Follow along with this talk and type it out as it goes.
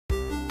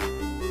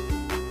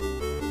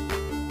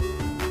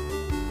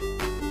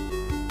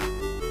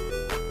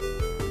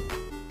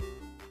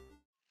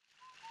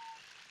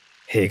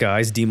Hey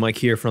guys, DMic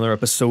here for another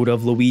episode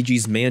of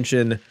Luigi's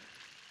Mansion.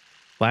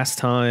 Last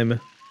time,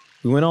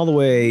 we went all the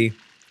way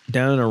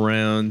down and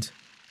around,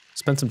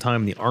 spent some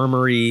time in the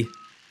armory,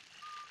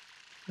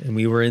 and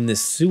we were in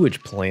this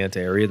sewage plant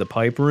area, the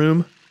pipe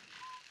room.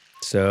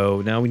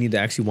 So now we need to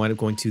actually wind up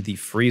going to the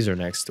freezer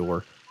next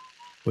door,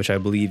 which I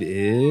believe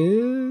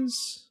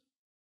is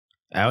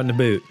out and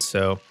about.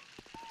 So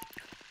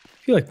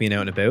if you like being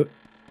out and about,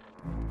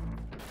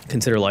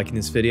 consider liking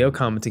this video,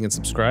 commenting, and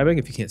subscribing.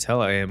 If you can't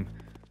tell, I am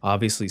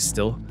obviously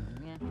still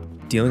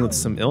dealing with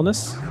some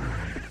illness.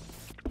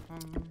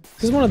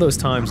 This is one of those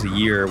times a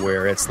year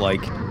where it's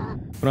like,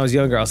 when I was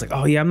younger, I was like,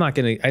 oh yeah,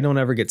 I don't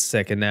ever get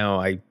sick, and now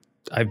I've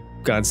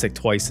gotten sick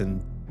twice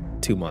in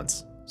 2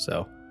 months.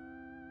 So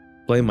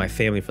blame my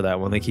family for that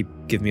one. They keep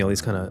giving me all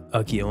these kind of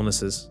ugly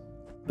illnesses,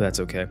 but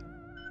that's okay.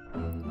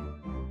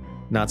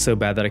 Not so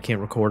bad that I can't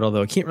record,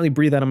 although I can't really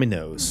breathe out of my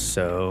nose,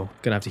 so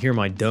gonna have to hear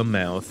my dumb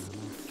mouth.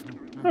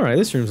 All right,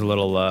 this room's a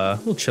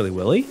little chilly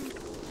willy.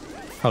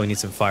 Probably need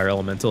some fire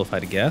elemental if I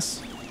had to guess.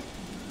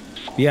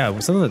 But yeah,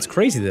 something that's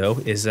crazy though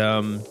is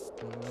we're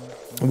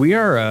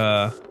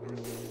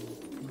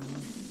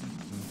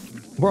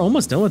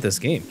almost done with this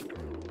game.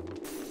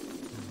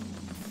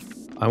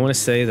 I want to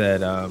say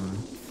that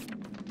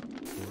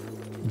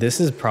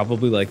this is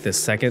probably like the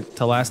second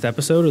to last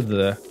episode,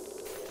 or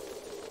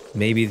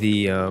maybe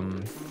the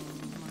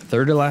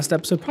third to last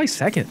episode, probably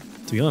second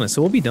to be honest.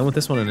 So we'll be done with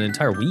this one in an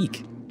entire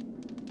week.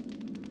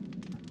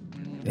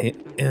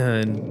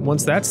 And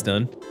once that's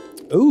done,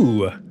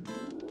 ooh,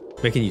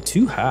 making you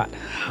too hot.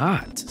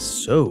 Hot,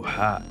 so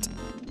hot.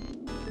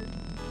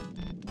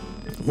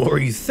 What were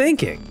you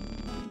thinking?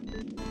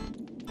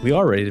 We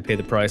are ready to pay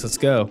the price, let's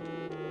go.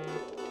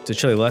 It's a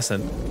chilly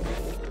lesson.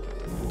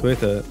 Do we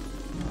have to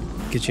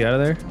get you out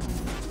of there?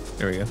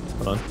 There we go,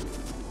 hold on. Do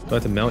I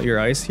have to melt your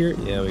ice here?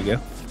 Yeah, there we go.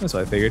 That's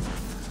what I figured.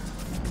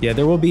 Yeah,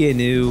 there will be a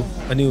new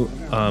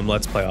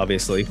Let's Play,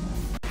 obviously.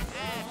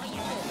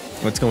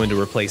 What's going to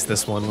replace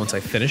this one once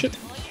I finish it,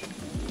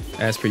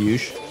 as per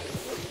usual.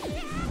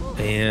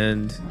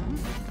 And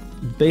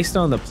based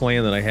on the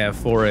plan that I have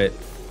for it,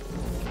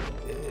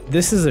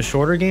 this is a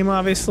shorter game,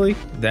 obviously.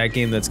 That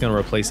game that's going to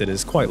replace it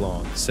is quite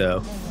long,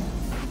 so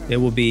it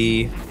will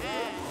be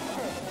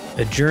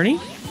a journey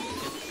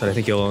that I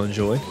think you'll all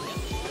enjoy.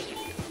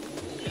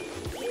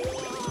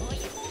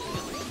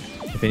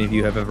 If any of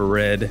you have ever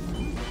read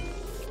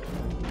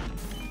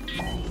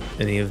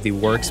any of the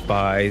works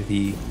by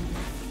the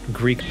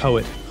Greek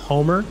poet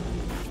Homer,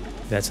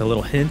 that's a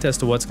little hint as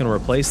to what's going to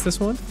replace this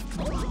one.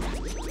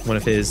 One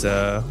of his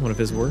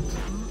works.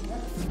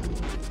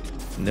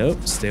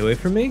 Nope, stay away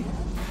from me.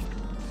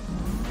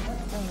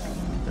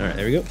 All right,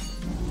 there we go.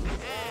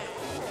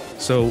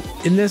 So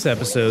in this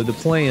episode, the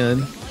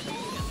plan.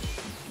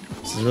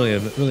 This is really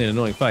an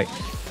annoying fight.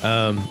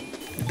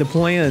 The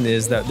plan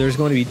is that there's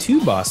going to be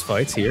 2 boss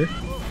fights here,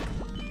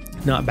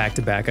 not back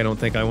to back. I don't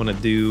think I want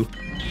to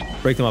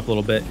break them up a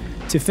little bit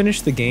to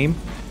finish the game.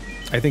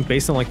 I think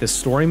based on like the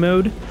story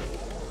mode,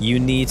 you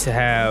need to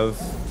have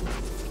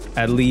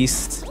at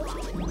least,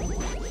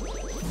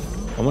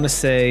 I want to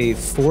say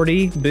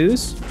 40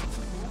 boos.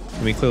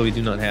 And we clearly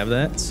do not have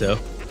that, so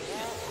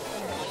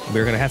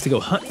we're gonna have to go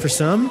hunt for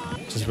some,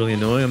 which is really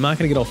annoying. I'm not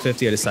gonna get all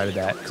 50, I decided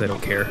that, because I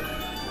don't care.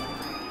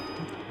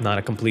 Not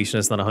a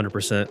completionist, not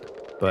 100%,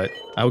 but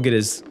I'll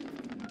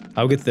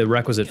get the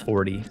requisite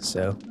 40,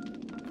 so.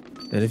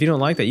 And if you don't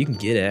like that, you can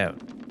get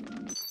out.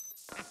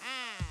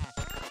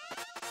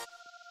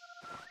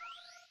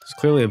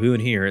 Clearly a boo in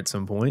here at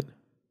some point.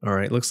 All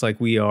right, looks like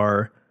we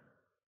are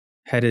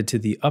headed to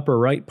the upper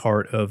right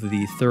part of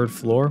the 3rd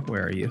floor.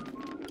 Where are you?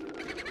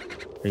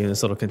 Are you in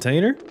this little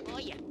container?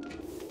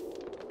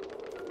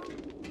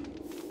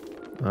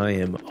 I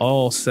am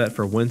all set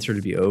for winter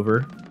to be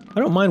over. I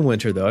don't mind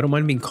winter though. I don't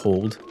mind being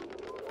cold.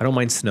 I don't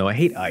mind snow. I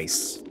hate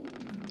ice.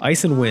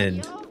 Ice and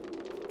wind.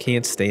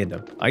 Can't stand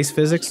them. Ice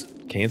physics?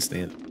 Can't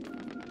stand.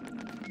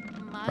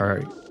 All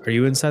right, are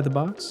you inside the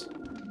box?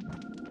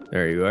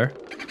 There you are.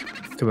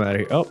 Come out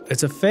of here. Oh,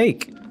 it's a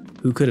fake.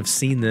 Who could have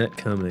seen that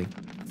coming?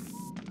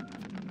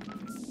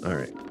 All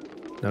right.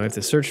 Now I have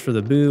to search for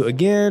the boo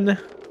again.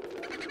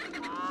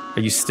 Are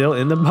you still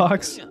in the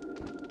box?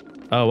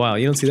 Oh, wow.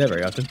 You don't see that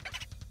very often.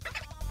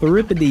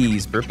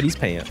 Burpides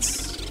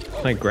pants.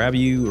 Can I grab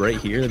you right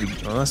here? That'd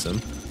be awesome.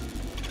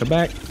 Come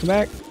back. Come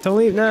back. Don't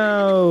leave.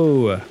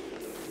 No.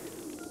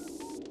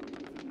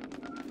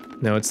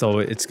 No, it's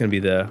going to be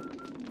the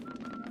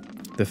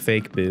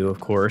fake boo, of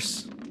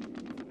course.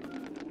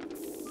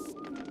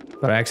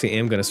 But I actually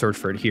am going to search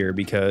for it here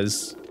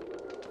because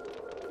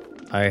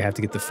I have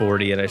to get the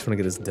 40 and I just want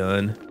to get this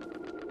done.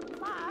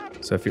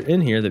 So if you're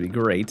in here, that'd be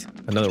great.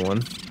 Another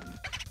one.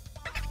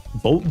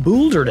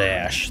 Boulder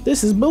Dash.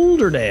 This is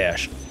Boulder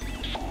Dash.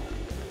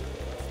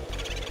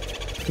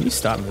 Can you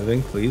stop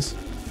moving, please?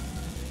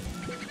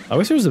 I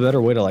wish there was a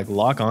better way to like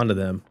lock onto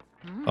them.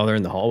 Oh, they're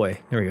in the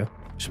hallway. There we go.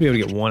 Should be able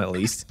to get one at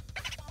least.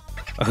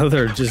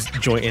 Other just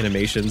joint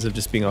animations of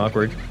just being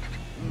awkward.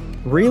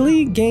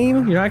 Really,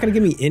 game? You're not gonna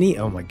give me any?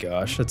 Oh my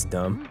gosh, that's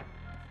dumb.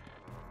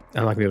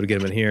 I'm not gonna be able to get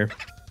him in here.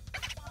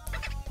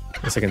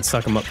 Guess I can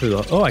suck them up through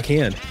the... Oh, I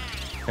can.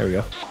 There we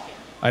go.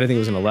 I didn't think it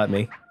was going to let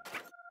me.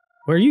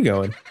 Where are you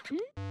going?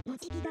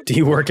 Do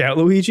you work out,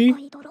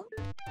 Luigi?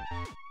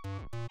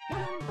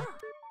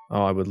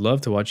 Oh, I would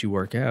love to watch you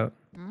work out.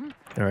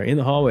 Alright, in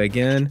the hallway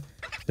again.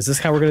 Is this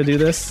how we're going to do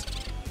this?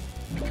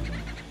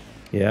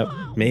 Yep,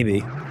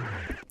 maybe.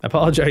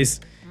 Apologies,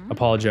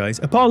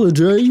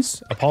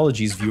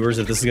 viewers,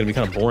 if this is going to be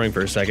kind of boring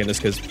for a second,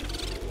 just because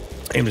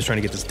I'm just trying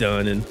to get this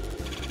done, and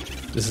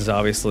this is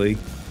obviously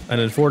an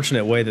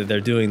unfortunate way that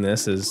they're doing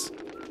this, is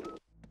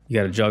you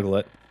gotta juggle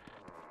it.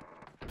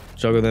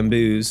 Juggle them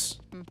boos.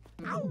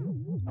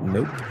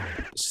 Nope.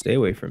 Stay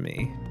away from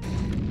me.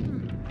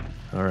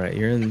 Alright,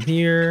 you're in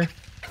here.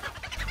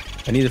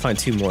 I need to find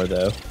 2 more,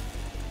 though.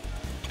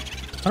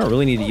 I don't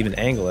really need to even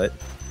angle it.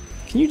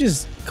 Can you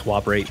just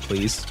cooperate,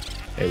 please?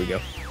 There we go.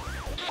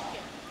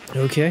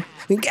 Okay.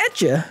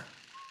 Gotcha!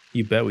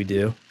 You bet we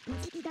do.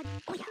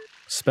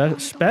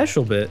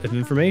 Special bit of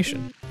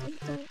information.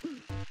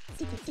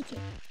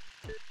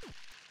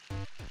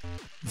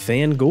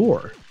 Van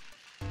Gore.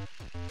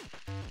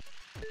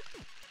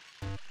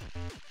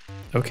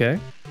 Okay.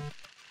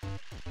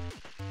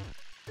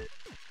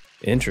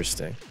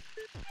 Interesting.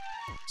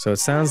 So it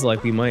sounds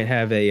like we might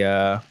have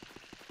a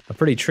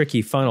pretty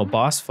tricky final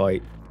boss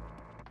fight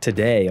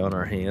today on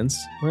our hands.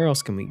 Where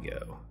else can we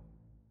go?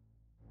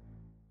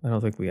 I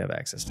don't think we have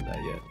access to that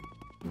yet.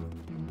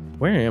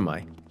 Where am I?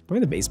 Am I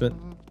in the basement?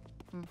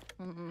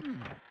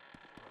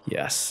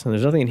 Yes, and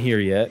there's nothing in here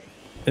yet.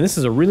 And this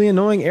is a really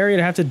annoying area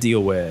to have to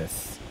deal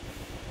with.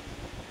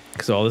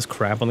 Because all this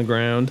crap on the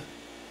ground.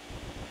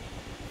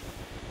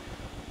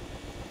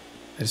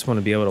 I just want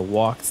to be able to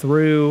walk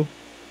through.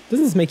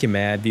 Doesn't this make you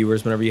mad,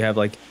 viewers, whenever you have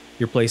like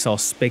your place all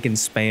spick and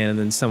span and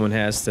then someone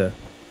has to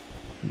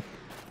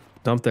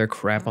dump their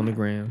crap on the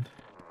ground?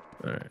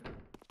 Alright.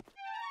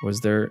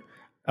 Was there...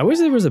 I wish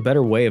there was a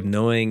better way of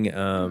knowing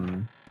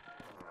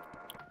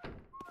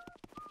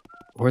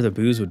where the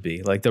booze would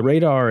be. Like, the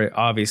radar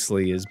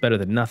obviously is better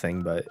than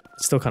nothing, but it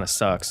still kind of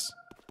sucks.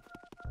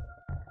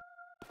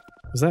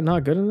 Was that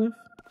not good enough?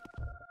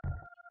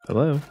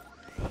 Hello?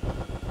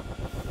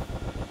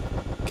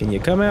 Can you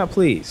come out,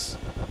 please?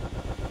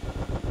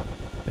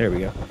 There we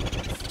go.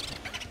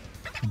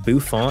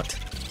 Bouffant.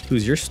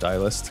 Who's your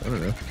stylist? I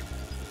don't know.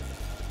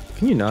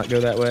 Can you not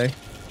go that way?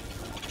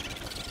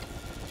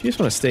 You just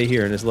want to stay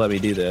here and just let me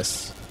do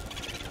this.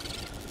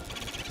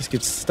 Just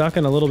get stuck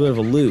in a little bit of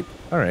a loop.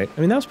 Alright, I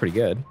mean, that was pretty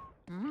good.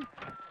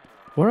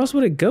 Where else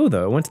would it go,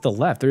 though? It went to the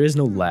left. There is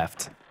no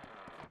left.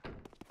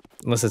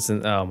 Unless it's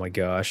in... Oh my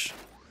gosh.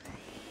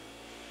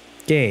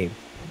 Game.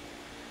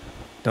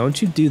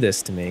 Don't you do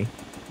this to me.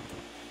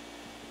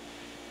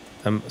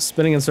 I'm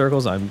spinning in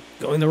circles. I'm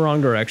going the wrong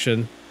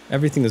direction.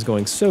 Everything is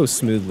going so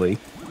smoothly.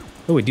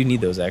 Oh, we do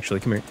need those, actually.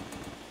 Come here.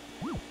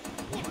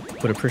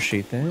 Would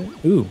appreciate that.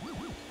 Ooh.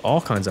 All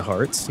kinds of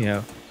hearts,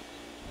 yeah.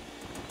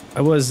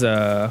 I was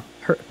hurt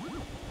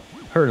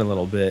a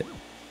little bit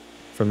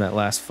from that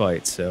last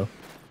fight, so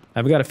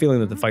I've got a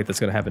feeling that the fight that's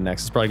going to happen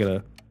next is probably going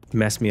to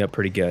mess me up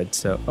pretty good,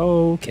 so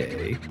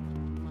okay.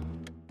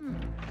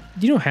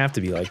 You don't have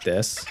to be like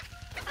this.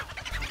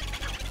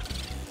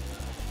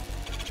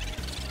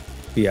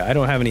 But yeah, I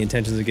don't have any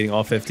intentions of getting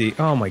all 50.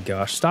 Oh my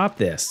gosh, stop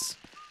this.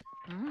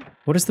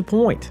 What is the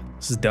point?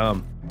 This is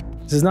dumb.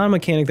 This is not a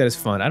mechanic that is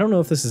fun. I don't know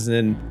if this is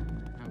in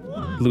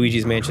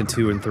Luigi's Mansion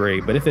 2 and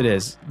 3, but if it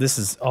is, this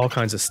is all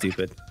kinds of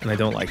stupid, and I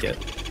don't like it.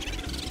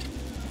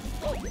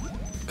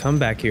 Come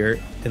back here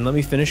and let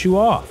me finish you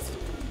off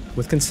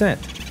with consent.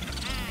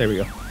 There we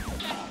go.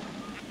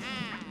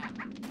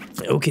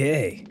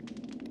 Okay.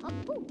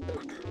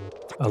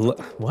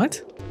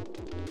 What?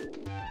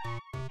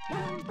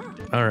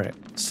 Alright,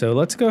 so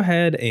let's go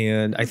ahead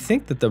and I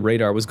think that the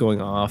radar was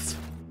going off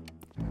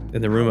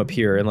in the room up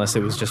here, unless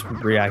it was just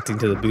reacting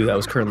to the boo that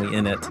was currently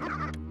in it.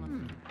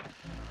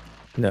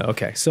 No,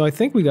 okay, so I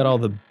think we got all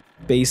the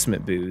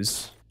basement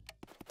booze.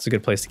 It's a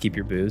good place to keep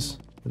your booze,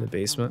 in the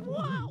basement,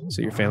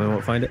 so your family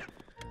won't find it.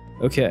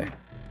 Okay.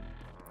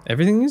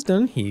 Everything is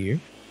done here.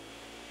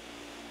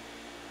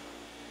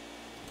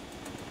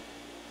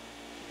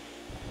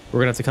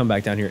 We're gonna have to come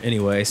back down here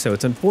anyway, so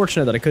it's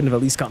unfortunate that I couldn't have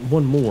at least gotten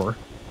one more.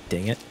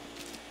 Dang it.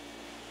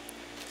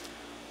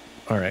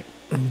 Alright,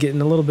 I'm getting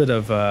a little bit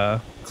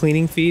of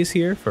cleaning fees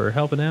here for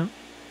helping out.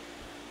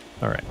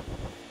 Alright.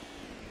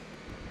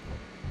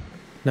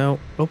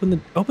 No,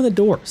 open the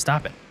door.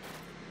 Stop it.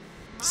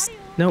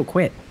 No,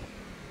 quit.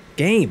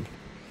 Game.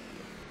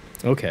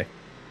 Okay.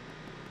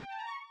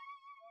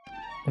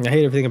 I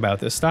hate everything about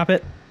this. Stop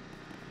it.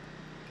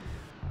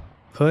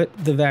 Put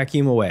the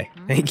vacuum away.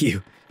 Thank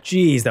you.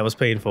 Jeez, that was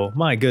painful.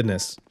 My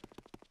goodness.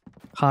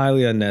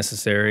 Highly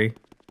unnecessary.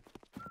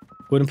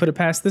 Wouldn't put it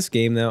past this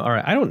game, though.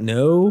 Alright, I don't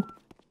know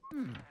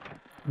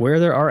where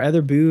there are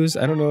other boos.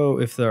 I don't know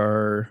if there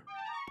are...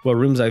 what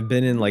rooms I've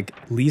been in, like,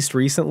 least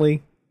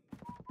recently.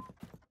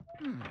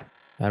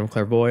 Madame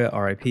Clairvoyant,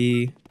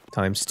 RIP,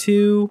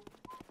 ×2.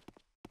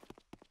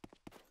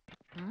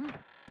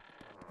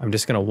 I'm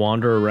just gonna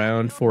wander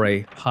around for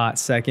a hot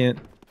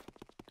second.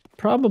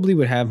 Probably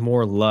would have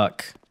more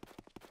luck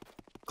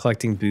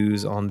collecting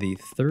booze on the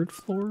 3rd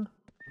floor.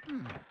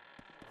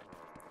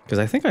 Because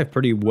I think I've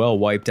pretty well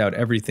wiped out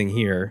everything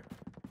here.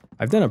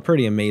 I've done a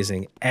pretty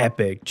amazing,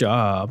 epic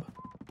job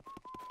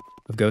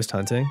of ghost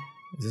hunting.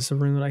 Is this a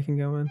room that I can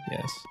go in?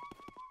 Yes.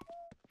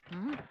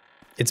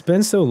 It's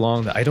been so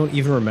long that I don't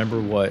even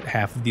remember what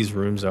half of these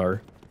rooms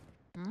are.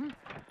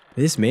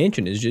 This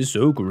mansion is just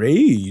so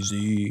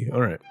crazy.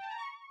 All right.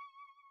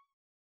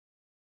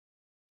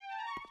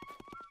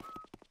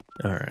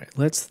 All right,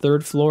 let's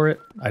 3rd floor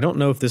it. I don't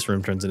know if this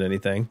room turns into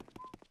anything,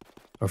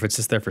 or if it's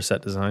just there for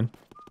set design.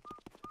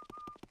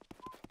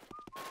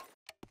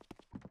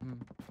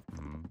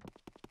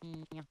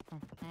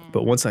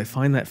 But once I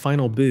find that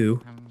final boo,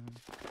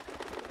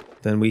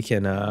 then we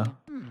can,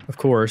 of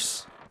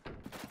course.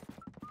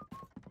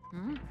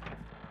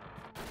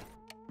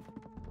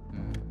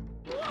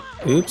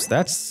 Oops,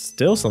 that's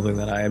still something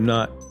that I am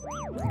not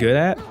good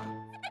at.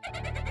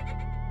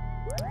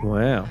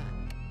 Wow.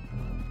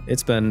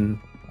 It's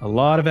been a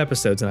lot of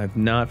episodes and I've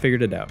not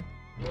figured it out.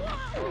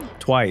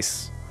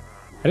 Twice.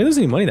 I didn't lose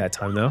any money that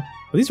time though.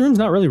 Are these rooms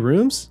not really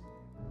rooms?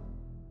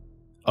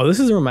 Oh, this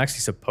is the room I'm actually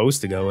supposed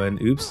to go in.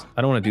 Oops,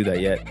 I don't want to do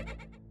that yet.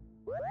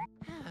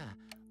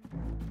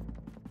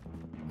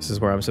 This is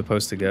where I'm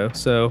supposed to go.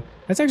 So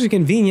that's actually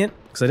convenient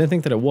because I didn't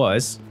think that it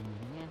was.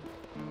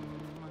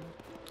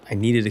 I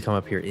needed to come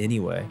up here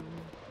anyway.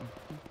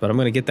 But I'm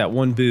gonna get that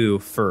one boo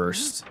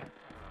first.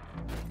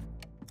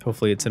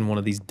 Hopefully it's in one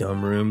of these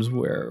dumb rooms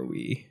where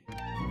we...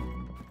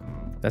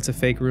 That's a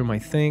fake room, I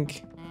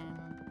think.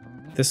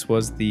 This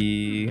was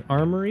the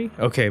armory.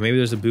 Okay, maybe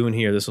there's a boo in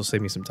here. This will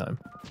save me some time.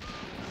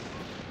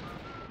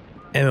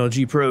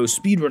 MLG Pro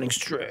speedrunning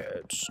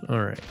strats.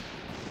 All right.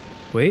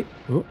 Wait.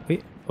 Oh,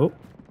 wait. Oh.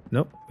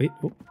 No. Wait.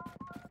 Oh.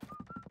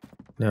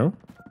 No.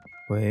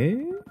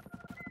 Wait.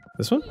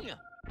 This one?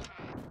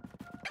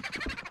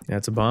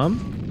 That's a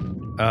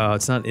bomb. Oh,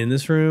 it's not in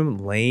this room?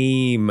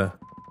 Lame.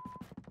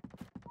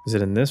 Is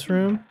it in this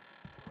room?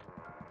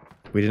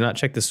 We did not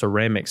check the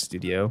ceramic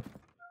studio.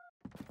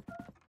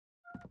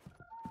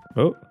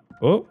 Oh,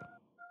 oh.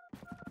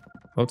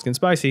 Oh, it's getting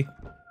spicy.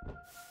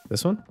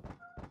 This one?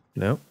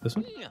 No, this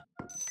one?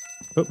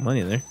 Oh,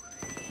 money in there.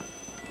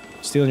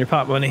 Stealing your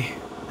pot money.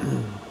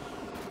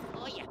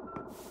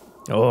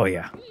 Oh,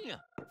 yeah.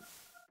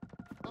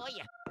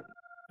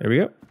 There we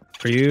go.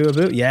 Are you a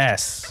boo?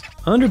 Yes.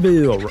 Under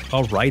boo.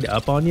 I'll ride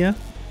up on you.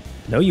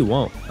 No, you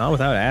won't. Not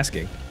without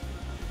asking.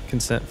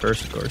 Consent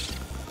first, of course.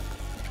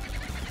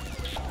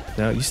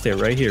 No, you stay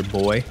right here,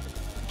 boy.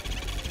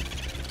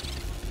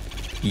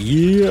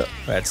 Yeah,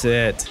 that's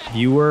it.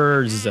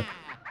 Viewers,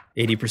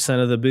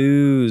 80% of the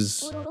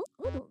booze.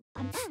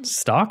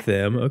 Stock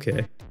them,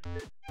 okay.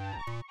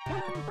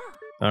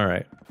 All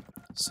right.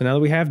 So now that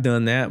we have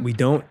done that, we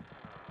don't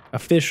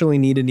officially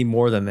need any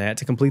more than that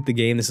to complete the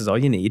game. This is all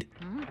you need.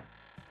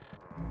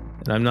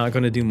 And I'm not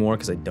going to do more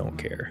because I don't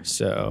care.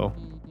 So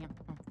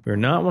we're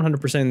not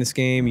 100% in this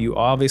game. You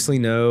obviously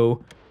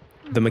know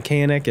the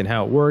mechanic and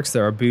how it works.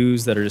 There are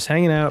boos that are just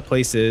hanging out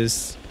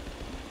places.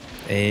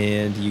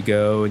 And you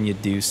go and you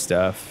do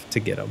stuff to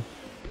get them.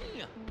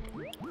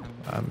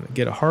 I'm gonna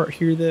get a heart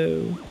here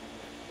though.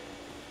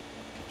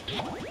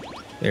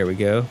 There we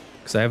go.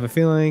 Because I have a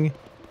feeling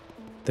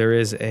there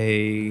is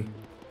a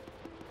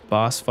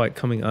boss fight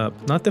coming up.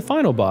 Not the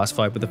final boss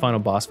fight, but the final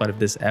boss fight of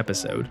this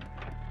episode.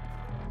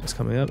 It's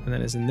coming up, and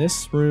that is in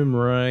this room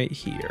right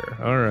here.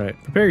 All right,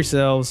 prepare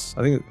yourselves.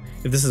 I think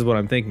if this is what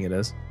I'm thinking it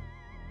is.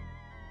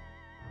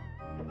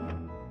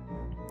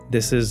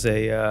 This is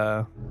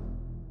a,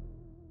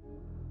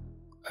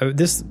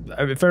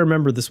 if I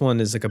remember, this one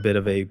is like a bit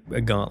of a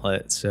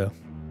gauntlet, so.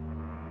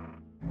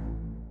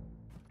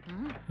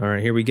 All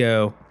right, here we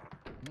go.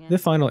 The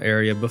final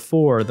area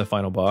before the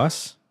final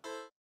boss.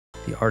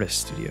 The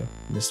artist studio,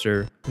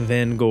 Mr.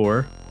 Van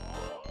Gogh.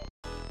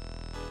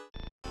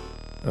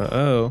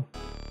 Uh-oh.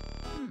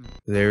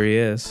 There he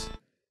is.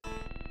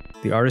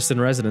 The artist in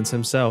residence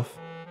himself.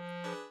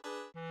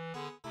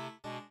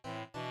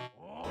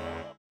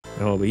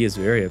 Oh, but he is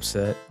very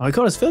upset. Oh, he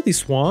called us filthy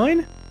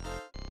swine?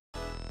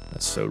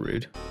 That's so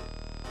rude.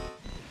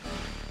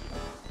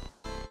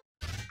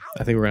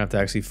 I think we're gonna have to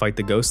actually fight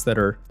the ghosts that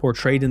are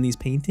portrayed in these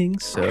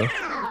paintings, so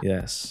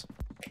yes.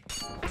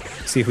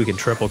 See if we can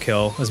triple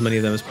kill as many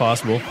of them as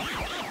possible.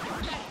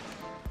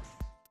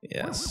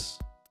 Yes.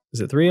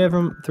 Is it three of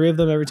them? 3 of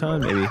them every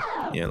time? Maybe.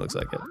 Yeah, it looks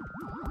like it.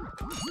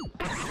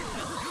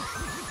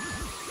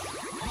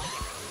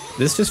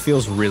 This just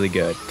feels really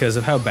good because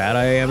of how bad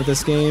I am at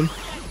this game.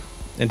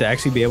 And to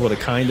actually be able to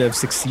kind of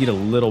succeed a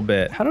little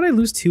bit. How did I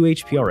lose 2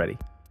 HP already?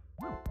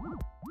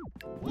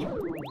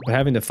 But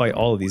having to fight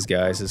all of these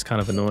guys is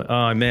kind of annoying. Oh,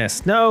 I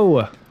missed.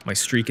 No! My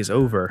streak is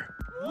over.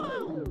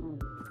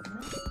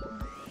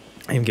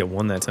 I didn't get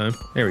 1 that time.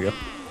 There we go.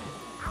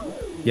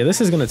 Yeah,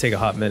 this is going to take a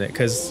hot minute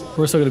because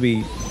we're still going to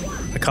be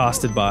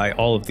accosted by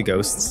all of the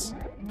ghosts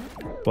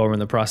while we're in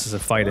the process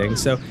of fighting.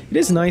 So it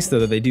is nice though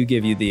that they do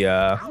give you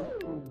the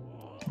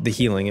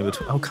healing in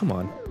between. Oh, come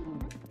on.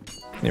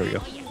 There we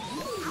go.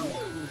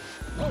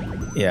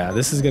 Yeah,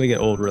 this is gonna get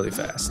old really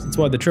fast. That's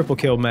why the triple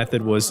kill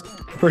method was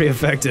pretty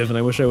effective, and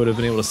I wish I would have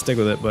been able to stick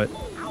with it, but...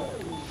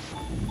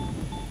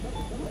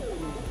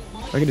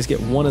 if I could just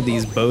get one of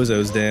these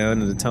bozos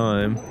down at a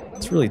time.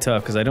 It's really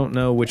tough, because I don't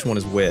know which one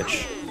is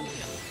which.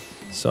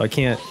 So I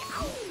can't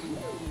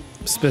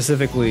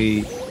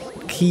specifically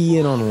key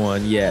in on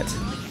one yet.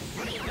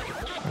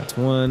 That's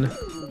one.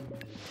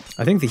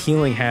 I think the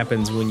healing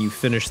happens when you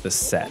finish the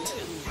set.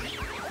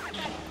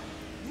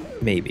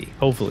 Maybe.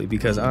 Hopefully,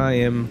 because I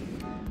am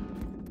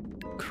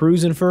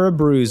cruising for a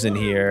bruise in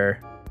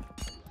here.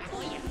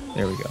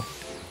 There we go.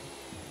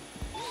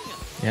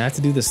 Yeah, I have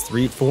to do this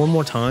 3-4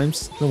 more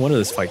times. No wonder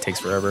this fight takes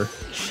forever.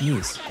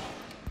 Jeez.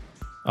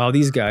 Oh,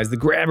 these guys, the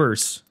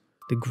grabbers.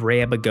 The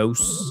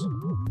grab-a-ghosts.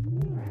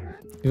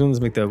 These ones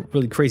make the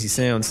really crazy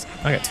sounds.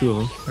 I got 2 of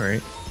them.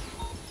 Alright.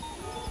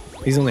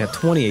 These only have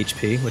 20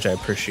 HP, which I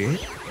appreciate.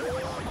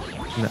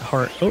 And that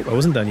heart... oh, I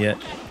wasn't done yet.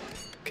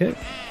 Okay.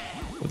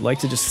 Would like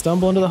to just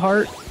stumble into the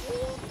heart.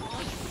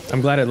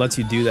 I'm glad it lets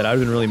you do that. I would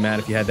have been really mad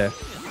if you had to...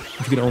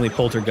 if you could only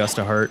poltergust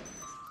a heart.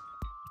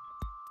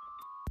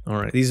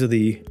 Alright, these are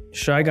the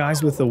shy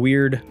guys with the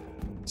weird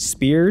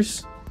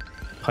spears.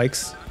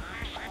 Pikes.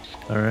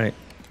 Alright.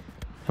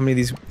 How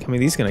many of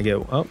these can I get?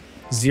 Oh,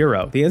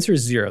 0. The answer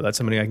is 0. That's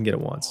how many I can get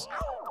at once.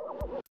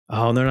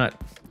 Oh, they're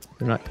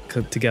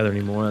not together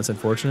anymore. That's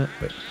unfortunate,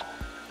 but...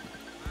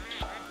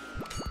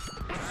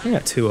 I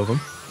got 2 of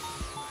them.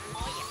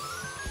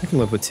 I can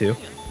live with 2.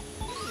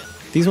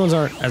 These ones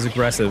aren't as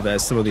aggressive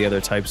as some of the other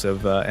types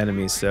of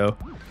enemies, so...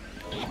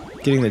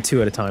 getting the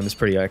 2 at a time is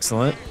pretty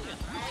excellent.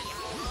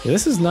 Yeah,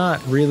 this is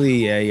not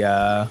really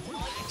a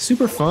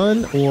super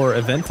fun or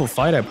eventful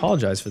fight. I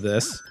apologize for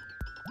this.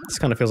 This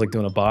kind of feels like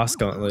doing a boss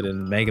gauntlet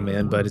in Mega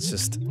Man, but it's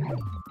just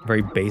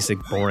very basic,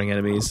 boring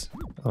enemies.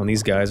 Oh, and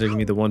these guys are gonna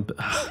be the one...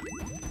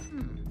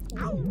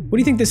 what do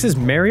you think this is,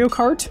 Mario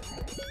Kart?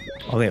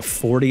 Oh, they have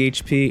 40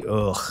 HP?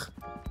 Ugh.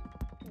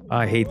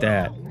 I hate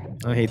that.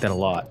 I hate that a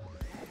lot.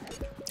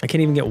 I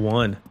can't even get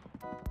one.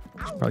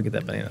 Should probably get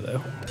that banana,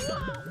 though.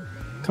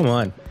 Come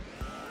on.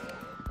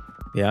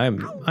 Yeah,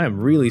 I am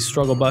really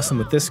struggle busting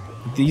with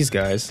these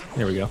guys.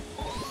 There we go.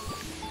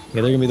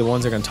 Yeah, they're gonna be the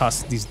ones that are gonna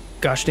toss these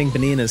gosh dang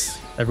bananas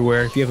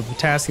everywhere. If you have a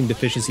potassium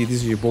deficiency,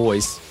 these are your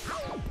boys.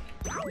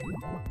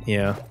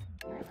 Yeah.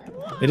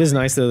 It is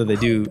nice though that they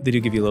do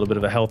give you a little bit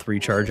of a health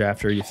recharge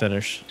after you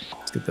finish.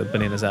 Let's get the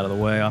bananas out of the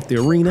way off the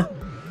arena.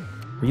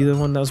 Were you the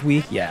one that was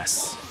weak?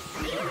 Yes.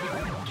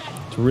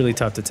 It's really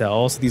tough to tell.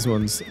 Also, these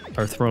ones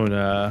are throwing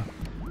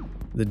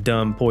the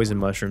dumb poison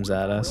mushrooms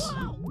at us.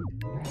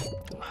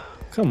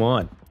 Come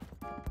on.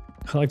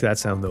 I like that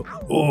sound though.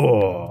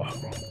 Oh.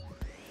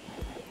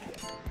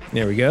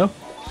 There we go.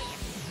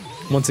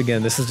 Once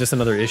again, this is just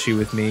another issue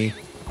with me.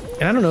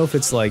 And I don't know if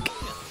it's like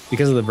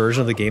because of the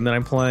version of the game that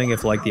I'm playing,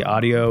 if like the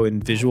audio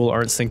and visual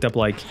aren't synced up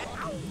like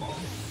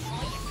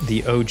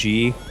the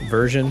OG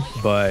version,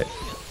 but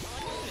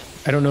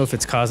I don't know if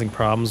it's causing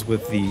problems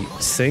with the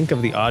sync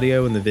of the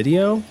audio and the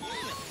video.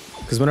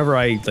 Because whenever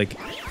I like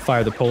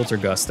fire the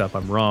poltergust up,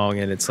 I'm wrong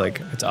and it's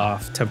like it's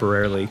off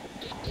temporarily.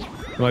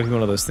 It might be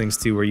one of those things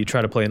too where you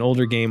try to play an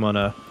older game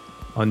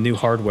on new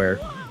hardware.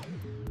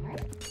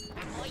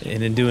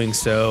 And in doing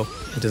so,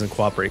 it doesn't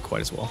cooperate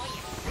quite as well.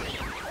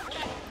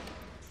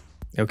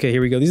 Okay,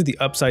 here we go. These are the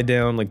upside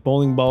down, like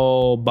bowling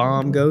ball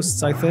bomb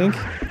ghosts, I think.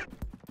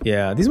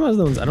 Yeah, these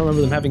ones, I don't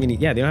remember them having any.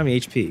 Yeah, they don't have any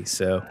HP,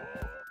 so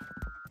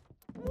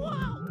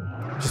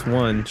just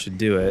one should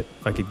do it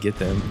if I could get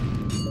them.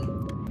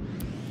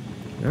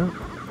 No,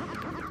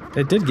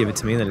 it did give it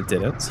to me, and then it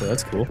didn't, so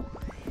that's cool.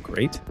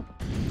 Great.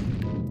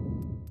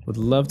 Would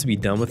love to be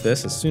done with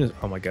this as soon as.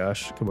 Oh my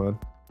gosh, come on.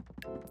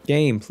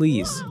 Game,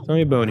 please. Throw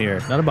me a bone here.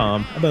 Not a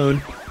bomb. A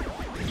bone.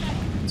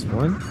 There's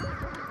one.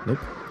 Nope.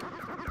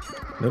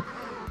 Nope.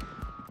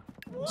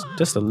 It's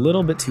just a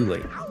little bit too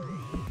late.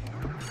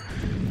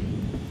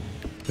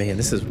 Man,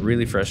 this is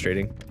really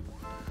frustrating.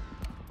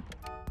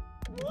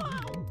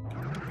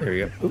 There we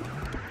go. Oop.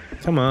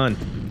 Come on.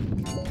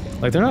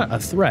 Like, they're not a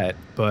threat,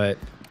 but...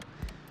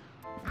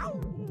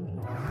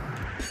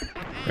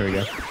 there we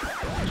go.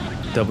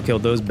 Double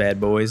killed those bad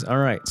boys.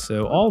 Alright,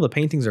 so all the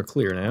paintings are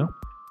clear now.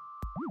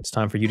 It's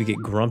time for you to get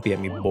grumpy at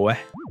me, boy.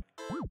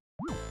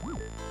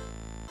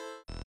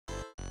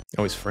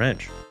 Oh, he's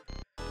French.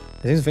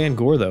 His name's Van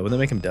Gogh, though. Wouldn't that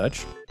make him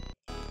Dutch?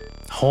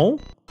 Huh?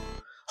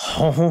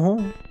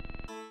 Huh?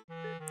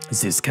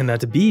 This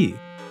cannot be.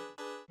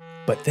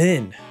 But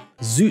then,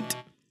 zoot.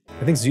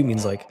 I think zoot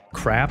means like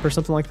crap or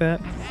something like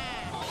that.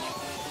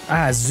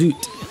 Ah,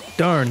 zoot.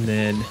 Darn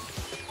then.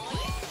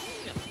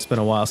 It's been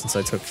a while since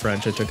I took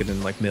French. I took it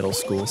in like middle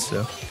school,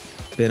 so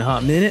it's been a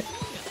hot minute.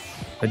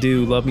 I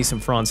do love me some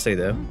Francais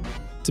though.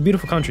 It's a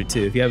beautiful country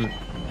too. If you haven't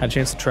had a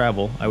chance to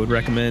travel, I would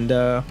recommend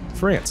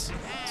France.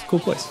 It's a cool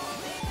place.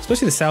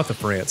 Especially the south of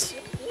France.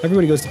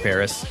 Everybody goes to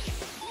Paris.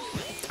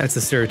 That's the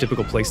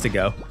stereotypical place to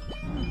go.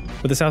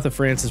 But the south of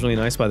France is really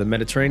nice by the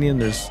Mediterranean.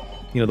 There's,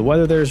 you know, the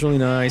weather there is really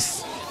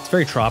nice. It's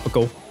very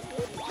tropical.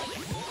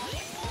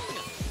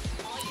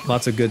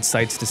 Lots of good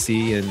sights to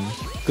see and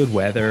good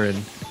weather and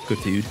good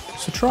food.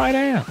 So try it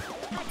out.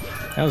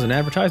 That was an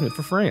advertisement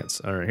for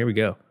France. All right, here we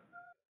go.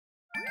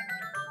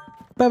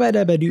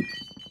 Ba-ba-da-ba-doop.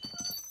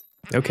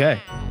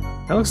 Okay.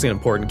 That looks like an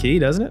important key,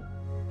 doesn't it?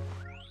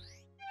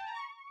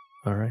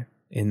 All right.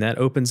 And that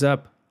opens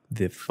up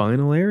the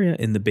final area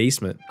in the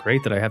basement.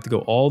 Great that I have to go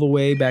all the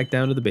way back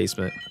down to the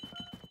basement.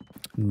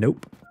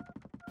 Nope.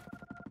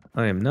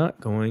 I am not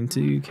going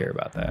to care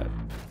about that.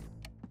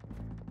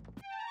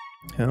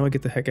 How do I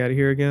get the heck out of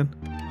here again?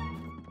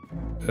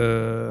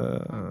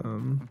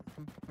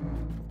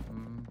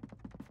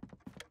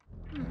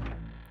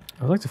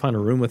 I'd like to find a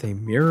room with a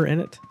mirror in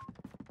it.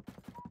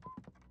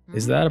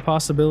 Is that a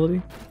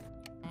possibility?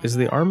 Is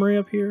the armory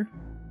up here?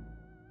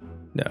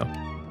 No.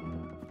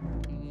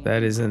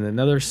 That is in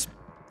another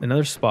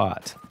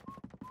spot.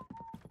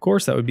 Of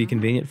course, that would be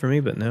convenient for me,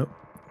 but no.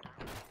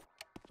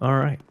 All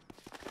right.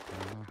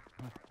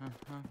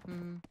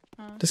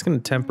 Just gonna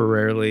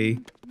temporarily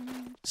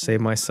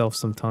save myself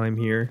some time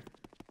here.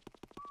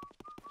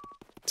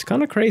 It's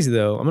kind of crazy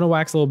though. I'm gonna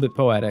wax a little bit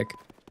poetic.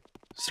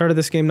 Started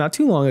this game not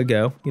too long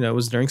ago. You know, it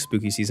was during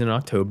spooky season in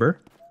October.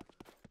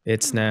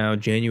 It's now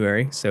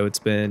January, so it's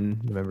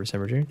been November,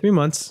 December, January, 3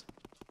 months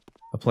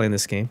of playing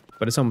this game,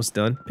 but it's almost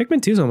done.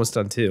 Pikmin 2 is almost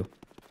done too.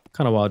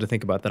 Kind of wild to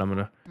think about that. I'm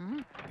gonna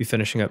be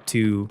finishing up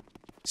 2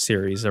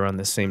 series around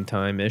the same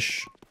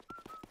time-ish.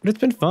 But it's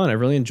been fun. I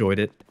really enjoyed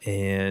it,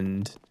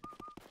 and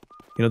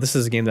you know, this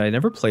is a game that I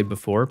never played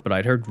before, but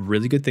I'd heard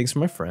really good things from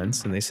my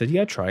friends, and they said,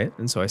 yeah, try it,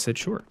 and so I said,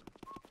 sure.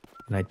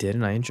 And I did,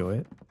 and I enjoy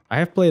it. I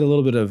have played a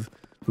little bit of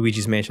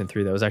Luigi's Mansion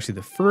 3. That was actually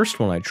the first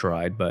one I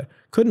tried, but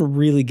couldn't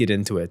really get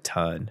into it a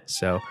ton.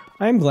 So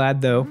I am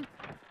glad, though.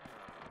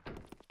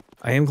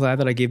 I am glad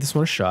that I gave this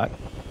one a shot.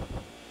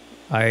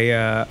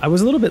 I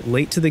was a little bit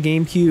late to the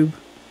GameCube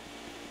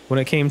when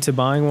it came to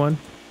buying one.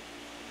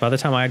 By the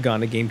time I had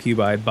gotten a GameCube,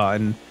 I had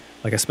bought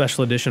like a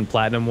special edition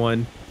Platinum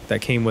one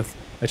that came with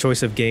a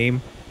choice of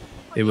game.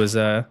 It was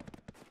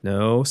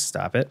no,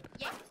 stop it.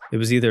 It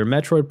was either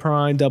Metroid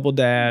Prime, Double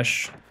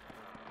Dash,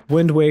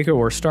 Wind Waker,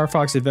 or Star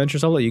Fox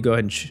Adventures. I'll let you go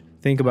ahead and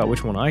think about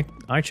which one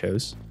I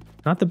chose.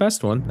 Not the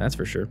best one, that's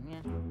for sure.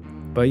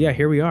 But yeah,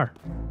 here we are.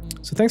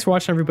 So thanks for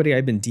watching, everybody.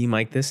 I've been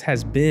DMic. This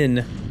has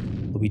been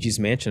Luigi's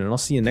Mansion, and I'll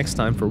see you next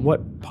time for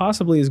what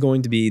possibly is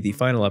going to be the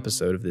final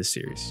episode of this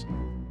series.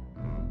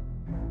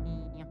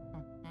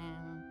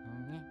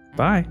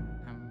 Bye.